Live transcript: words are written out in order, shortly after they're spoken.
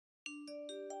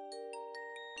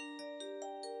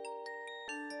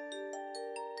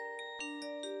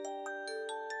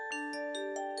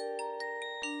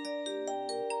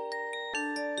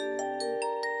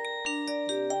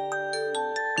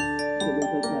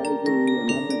money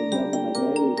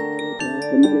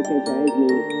can't change me,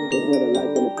 it's more than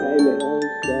life in the payment.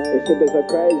 This shit been so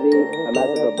crazy, I'm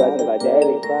asking for blessings like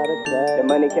daily. The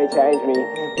money can't change me,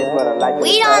 it's more than life in the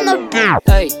payment.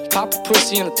 Hey, pop a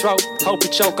pussy in the throat, hope you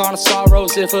choke on the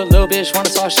sorrows. If a little bitch wanna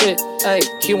talk shit, hey,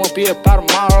 he won't be about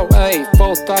tomorrow. Hey,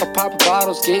 full thought of popping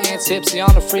bottles, getting tipsy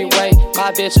on the freeway.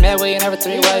 My bitch mad way in every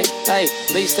three-way. Hey,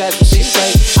 at least that's what she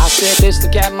say. I said, bitch,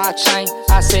 look at my chain.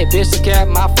 I said, bitch, look at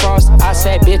my frost. I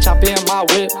said, bitch, I be in my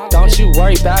whip. Don't you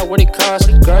worry about what it costs.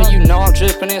 Girl, you know I'm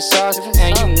dripping in sauce,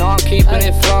 and you know I'm keeping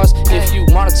it floss. If you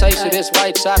wanna taste of this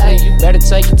white chocolate, you better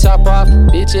take your top off.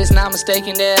 Bitch, it's not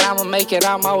mistaken that I'ma make it.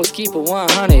 I'm always keep it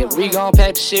 100. We gon'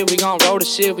 pack the shit, we gon' roll the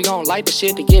shit, we gon' light the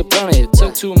shit to get blunted.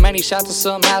 Took too many shots of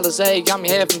some Alizé, got me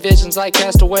having visions like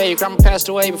Castaway. Grandma passed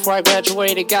away before I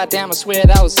graduated. Goddamn, I swear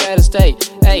that was saddest day.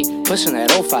 Hey, pushing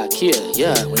that 05 Kia,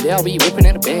 yeah, when they'll be whipping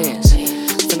in the bands.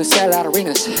 Finna sell out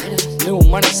arenas, new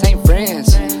money, same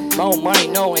friends. More money,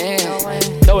 no end.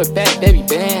 Throw it back, baby,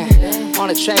 band. On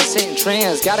the track, setting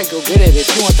trends. Gotta go get it if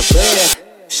you want the bread.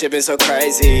 Shit been so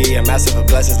crazy, I'm asking for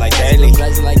blessings like daily.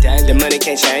 The money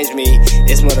can't change me,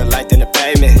 it's more than life than the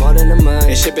payment.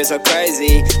 This shit been so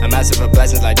crazy, I'm asking for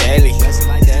blessings like daily.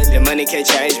 The money can't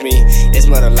change me, it's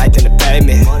more than life than the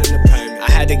payment. I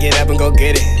had to get up and go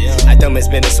get it. I done miss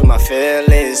business with my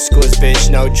feelings. School's bitch,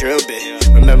 no drill bit.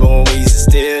 Remember when we used to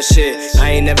steal shit?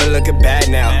 I ain't never looking back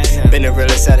now. Been the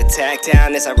realest out of Tack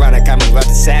Town. It's ironic I moved out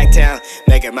to Sack Town,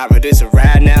 making my producer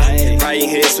ride now. Writing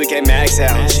hits, we can't max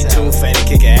out. She too fat to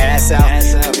kick her ass out.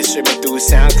 Talking stripping through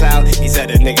SoundCloud. These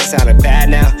other niggas sounding bad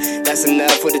now. That's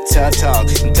enough with the tough talk.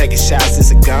 I'm taking shots,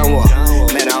 it's a gun war.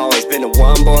 Man, I always been the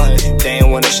one boy. They ain't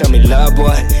wanna show me love,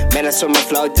 boy. Man, I swear my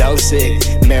flow dope sick.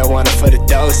 Marijuana for the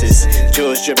doses.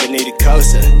 Jewels dripping, need a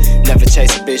coaster. Never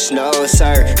chase a bitch, no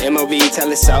sir. MOB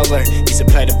tell it's over. Used to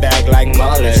play the bag like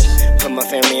Mullers. Put my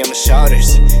family on my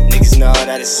shoulders. Niggas know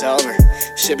that it's over.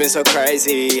 Shit been so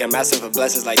crazy, I'm asking for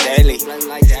blessings like daily.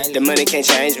 The money can't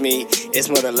change me, it's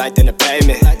more than life than the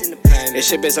payment. This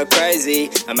shit been so crazy,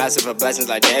 I'm asking for blessings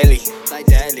like daily.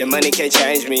 The money can't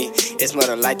change me, it's more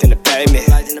than life than the payment.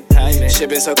 Shit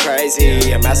been so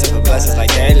crazy, I'm asking for blessings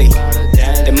like daily.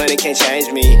 The money can't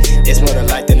change me, it's more than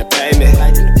life than the payment.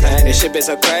 This shit been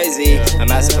so crazy,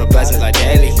 I'm asking for blessings like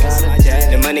daily.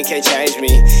 The money can't change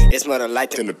me, it's more than life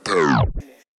than the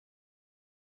payment.